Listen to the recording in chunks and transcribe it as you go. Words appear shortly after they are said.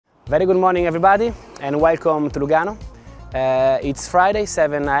Very good morning everybody and welcome to Lugano. It's Friday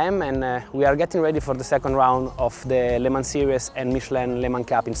 7 AM and we are getting ready for the second round of the Le Mans Series and Michelin Le Mans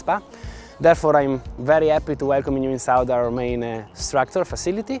Cup in Spa. Therefore I'm very happy to welcome you inside our main structure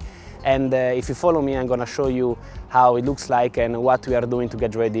facility, and if you follow me I'm going to show you how it looks like and what we are doing to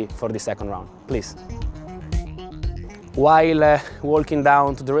get ready for the second round. Please. While walking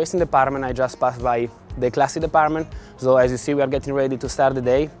down to the racing department, I just passed by the classic department. So as you see, we are getting ready to start the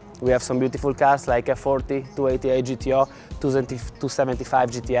day. We have some beautiful cars like a 40, 288 GTO, 275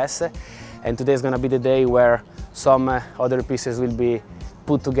 GTS, and today is going to be the day where some other pieces will be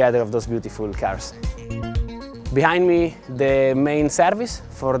put together of those beautiful cars. Behind me, the main service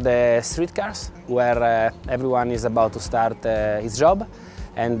for the street cars, where everyone is about to start his job,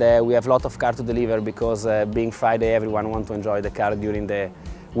 and we have a lot of cars to deliver because being Friday, everyone wants to enjoy the car during the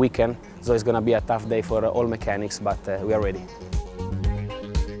weekend, so it's going to be a tough day for all mechanics, but we are ready.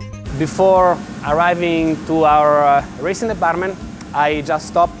 Before arriving to our racing department, I just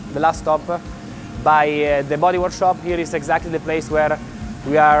stopped, the last stop, by the body workshop. Here is exactly the place where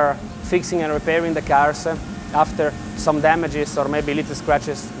we are fixing and repairing the cars after some damages or maybe little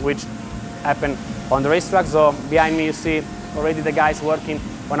scratches which happen on the racetrack. So behind me you see already the guys working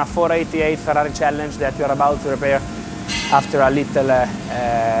on a 488 Ferrari Challenge that we are about to repair after a little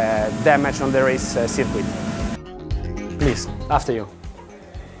damage on the race circuit. Please, after you.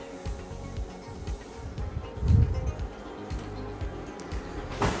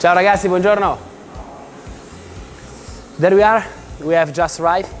 Ciao ragazzi, buongiorno. There we are, we have just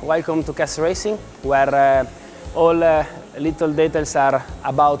arrived. Welcome to Kessel Racing, where all little details are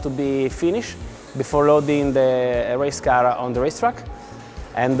about to be finished before loading the race car on the racetrack.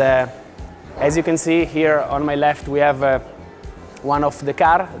 And as you can see here on my left, we have one of the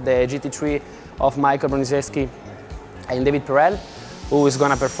car, the GT3 of Michael Broniszewski and David Perel, who is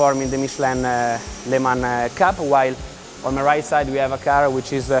going to perform in the Michelin Le Mans Cup, while on my right side we have a car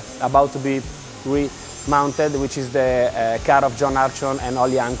which is about to be remounted, which is the car of John Archon and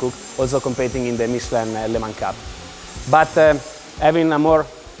Ollie Hancock, also competing in the Michelin Le Mans Cup. But having a more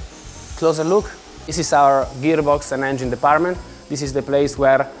closer look, this is our gearbox and engine department. This is the place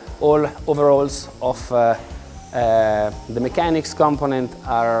where all overhauls of the mechanical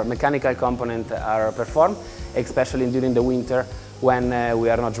component are performed, especially during the winter when we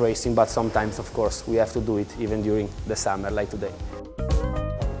are not racing, but sometimes, of course, we have to do it even during the summer, like today.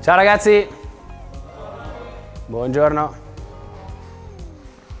 Ciao ragazzi! Buongiorno!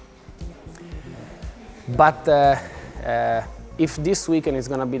 But if this weekend is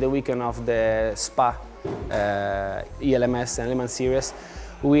going to be the weekend of the Spa ELMS and Le Mans Series,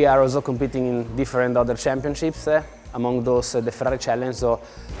 we are also competing in different other championships, among those the Ferrari Challenge. So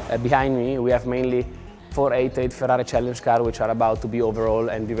behind me we have mainly 488 Ferrari Challenge cars which are about to be overhauled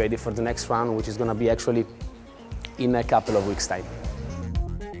and be ready for the next round, which is going to be actually in a couple of weeks' time.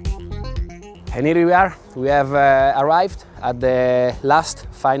 And here we are, we have arrived at the last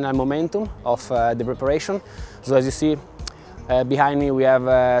final momentum of the preparation. So as you see, behind me we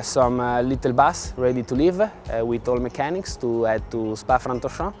have some little bus ready to leave with all mechanics to head to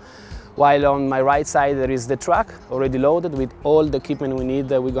Spa-Francorchamps. While on my right side there is the truck already loaded with all the equipment we need.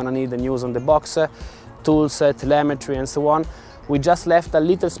 We're going to need the news on the box, tools, telemetry and so on. We just left a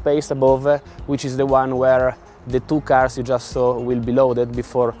little space above, which is the one where the two cars you just saw will be loaded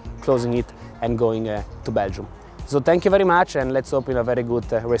before closing it and going to Belgium. So thank you very much and let's hope in a very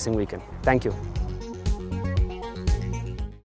good racing weekend. Thank you.